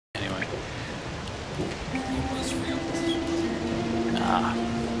Ah.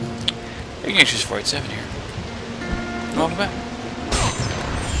 Ignition's 487 here. Welcome back.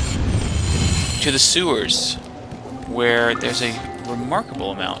 To the sewers, where there's a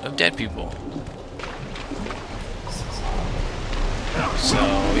remarkable amount of dead people. So,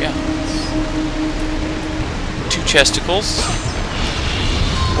 yeah. 2 chesticles,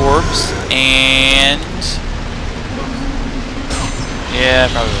 orbs, and... yeah,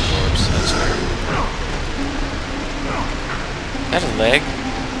 probably those orbs, that's fair. Is that a leg?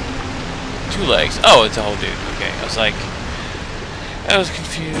 2 legs. Oh, it's a whole dude. Okay, I was like... I was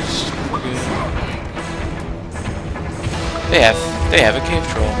confused. We're good. They have a cave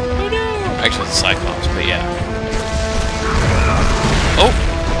troll. Oh no! Actually, it's a Cyclops, but yeah. Oh!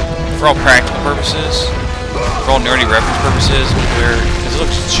 For all practical purposes, for all nerdy reference purposes, because it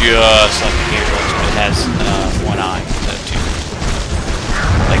looks just like a cave troll, but it has 1 eye instead of 2.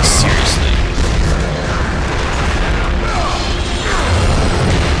 Like, seriously.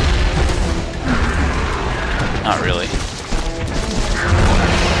 Not really.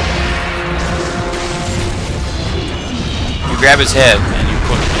 You grab his head and you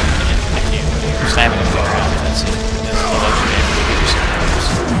put him and you slam it in the ground. That's it. That's the legendary figure sometimes.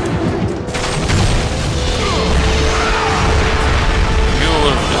 You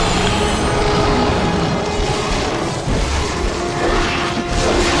will die.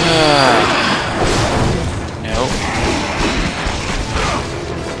 No.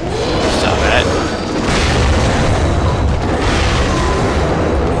 Stop that.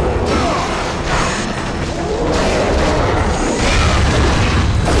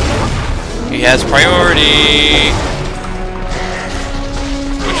 He has priority,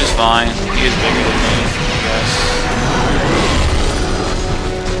 which is fine. He is bigger than me, I guess.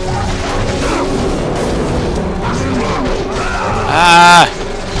 Ah!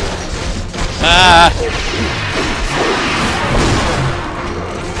 Ah!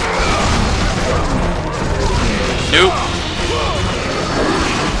 Nope.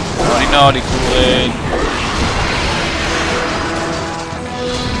 Naughty, naughty Kool-Aid.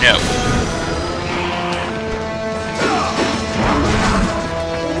 No.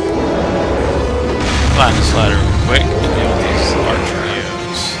 Climb this ladder real quick and deal with these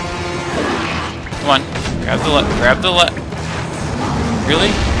archerios. Come on, grab the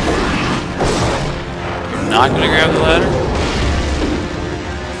Really? You're not gonna grab the ladder?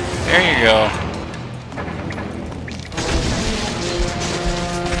 There you go.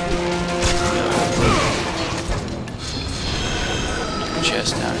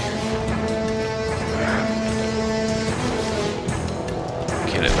 Chest down here.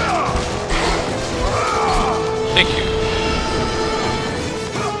 Get it. Thank you.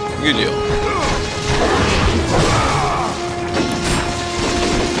 Good deal.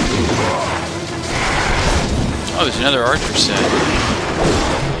 Oh, there's another archer set.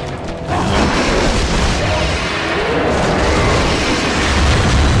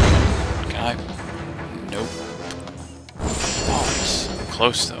 Can I? Nope. Oh, it's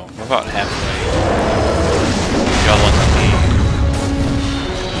close though. We're about halfway. Y'all want to leave.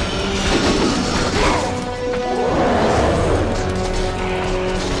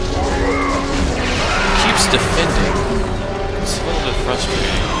 Defending. It's a little bit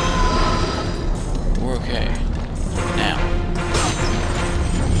frustrating. We're okay. Now.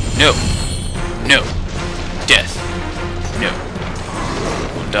 No. No. Death. No.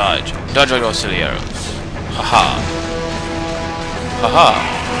 We'll dodge. Dodge like all silly arrows. Haha. Haha.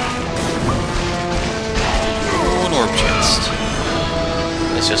 Oh, an orb chest.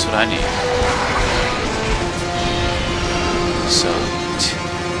 That's just what I need. So.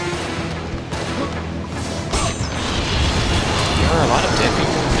 There are a lot of dead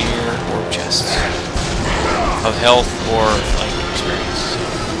people near orb chests of health or like experience. So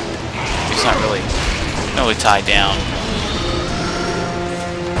it's not really tied down,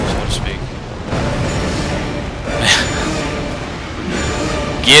 so to speak.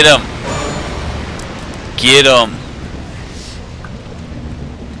 Get him! Get him!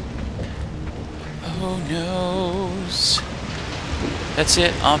 Oh noes! That's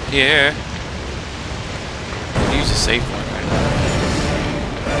it. Up here. Use a safe one right now.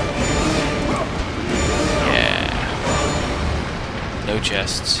 No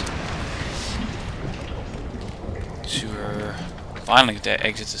chests. Sewer. Finally get to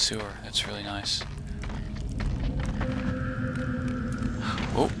exit the sewer. That's really nice.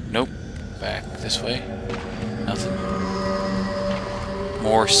 Oh, nope. Back this way. Nothing.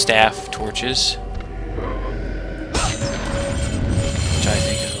 More staff torches. Which I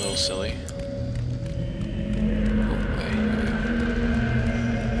think is a little silly.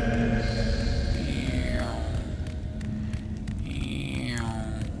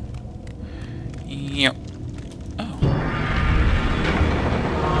 Yep. Oh.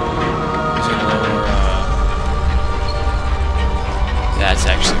 Is there another, that's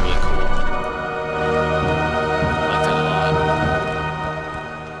actually really cool. I like that a lot.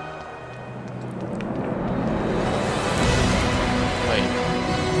 Wait.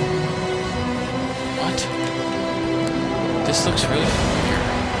 What? This looks really familiar.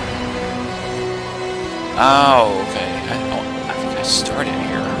 Oh, okay. I think I started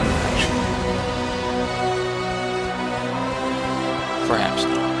here, actually. Perhaps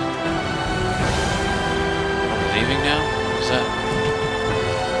not. Are we leaving now? Is that...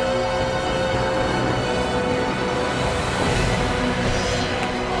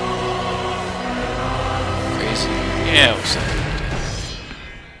 crazy? Yeah, we'll say.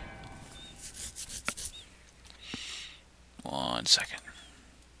 1 second.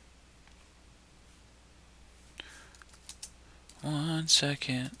 1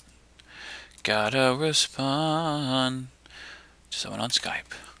 second. Gotta respond to someone on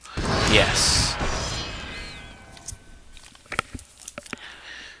Skype. Yes.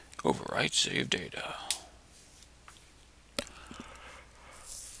 Overwrite save data.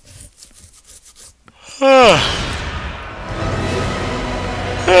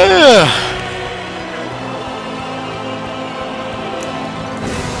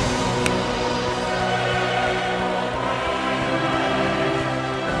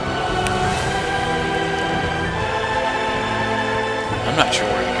 I'm not sure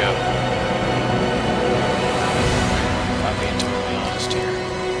where to go. If I'm being totally honest here.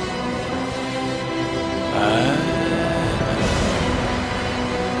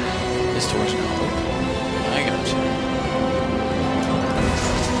 This door's not open. I got you.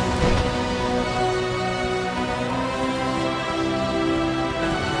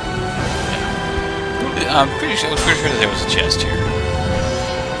 Yeah. I'm pretty sure. I was pretty sure that there was a chest here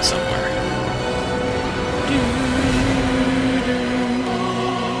somewhere.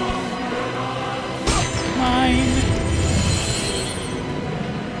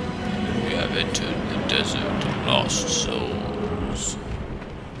 We have entered the desert of lost souls.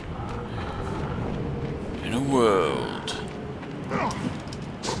 In a world.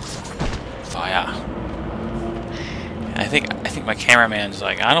 Fire. I think my cameraman's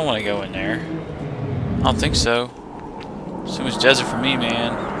like, I don't want to go in there. I don't think so. So much desert for me,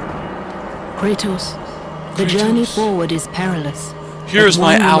 man. Kratos, the journey forward is perilous. Here's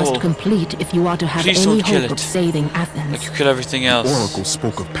my owl. You must complete if you are to have Please any don't kill hope it. of saving Athens. Like you kill everything else. Oracle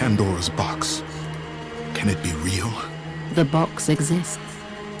spoke of Pandora's box. Can it be real? The box exists.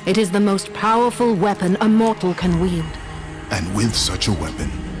 It is the most powerful weapon a mortal can wield. And with such a weapon,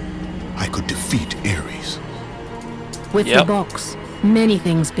 I could defeat Ares. With the box, many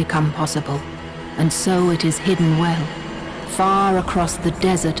things become possible. And so it is hidden well, far across the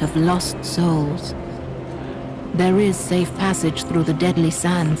desert of lost souls. There is safe passage through the deadly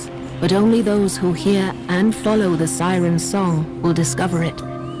sands, but only those who hear and follow the Sirens' song will discover it.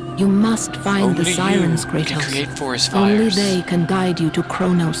 You must find the Sirens, Kratos. Create forest Only fires. they can guide you to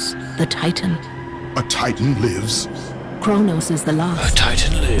Kronos, the Titan. A Titan lives? Kronos is the last. A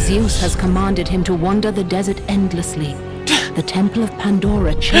Titan lives. Zeus has commanded him to wander the desert endlessly. The Temple of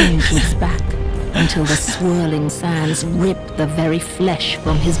Pandora chains his back until the swirling sands rip the very flesh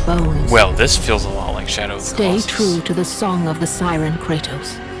from his bones. Well, this feels a lot like Shadow of the Stay Colossus. true to the song of the Siren,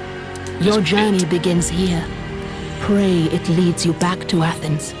 Kratos. Your journey begins here. Pray it leads you back to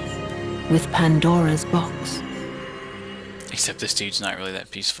Athens with Pandora's box. Except this dude's not really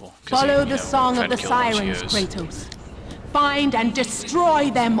that peaceful. 'Cause Follow he, the song tried of the to kill a bunch Sirens, goes. Kratos. Find and destroy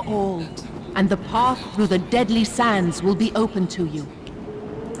them all, and the path through the deadly sands will be open to you.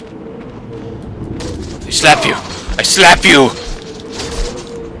 I slap you! I slap you!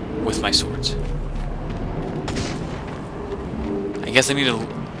 With my swords. I guess I need to...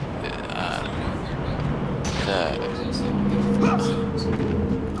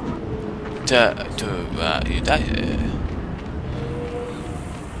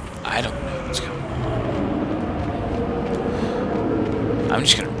 I don't know what's going on. I'm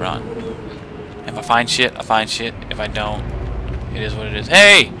just gonna run. If I find shit, I find shit. If I don't, it is what it is.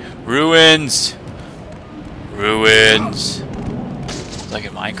 Hey! Ruins! Ruins! It's like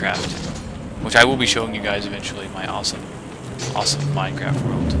in Minecraft. Which I will be showing you guys eventually, my awesome Minecraft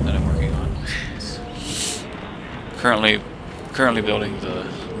world that I'm working on. Currently building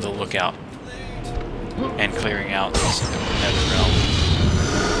the lookout and clearing out this nether realm.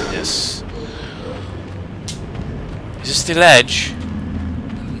 This is this the ledge?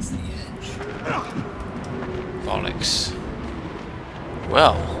 Bollocks.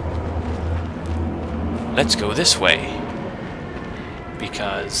 Well, let's go this way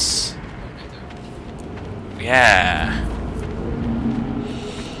because Yeah.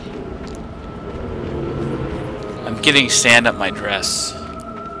 I'm getting sand up my dress.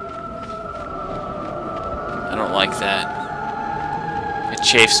 I don't like that. It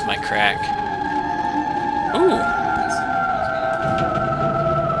chafes my crack. Ooh.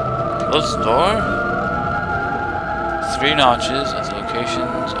 Close the door. 3 notches at the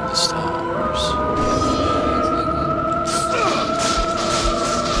locations of the stars.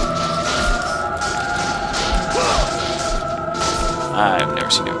 I've never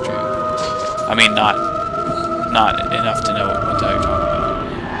seen Overdue. I mean, not enough to know what the heck you're talking about.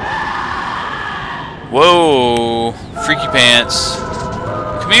 Whoa! Freaky pants.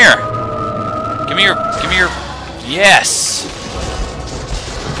 Come here! Give me your... Yes!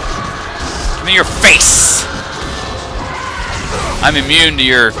 Give me your face! I'm immune to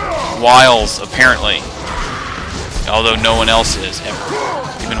your wiles, apparently. Although no one else is,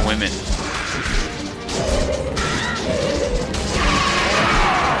 ever. Even women.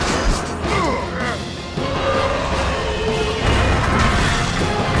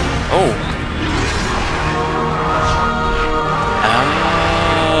 Oh.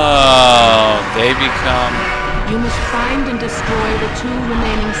 Oh, they become... You must find and destroy the 2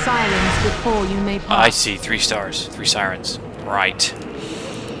 remaining Sirens before you may pass. I see. 3 stars. 3 Sirens. Right.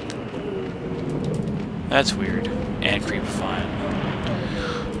 That's weird. And creepifying.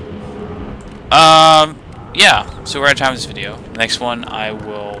 Yeah. So we're out of time with this video. Next one, I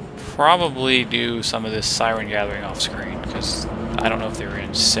will probably do some of this Siren gathering off screen, because I don't know if they're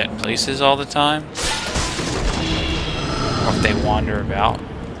in set places all the time, or if they wander about.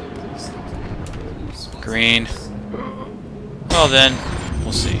 Green. Well then,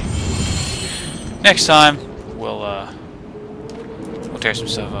 we'll see. Next time, we'll tear some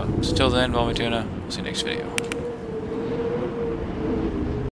stuff up. So till then, Tuna. See you next video.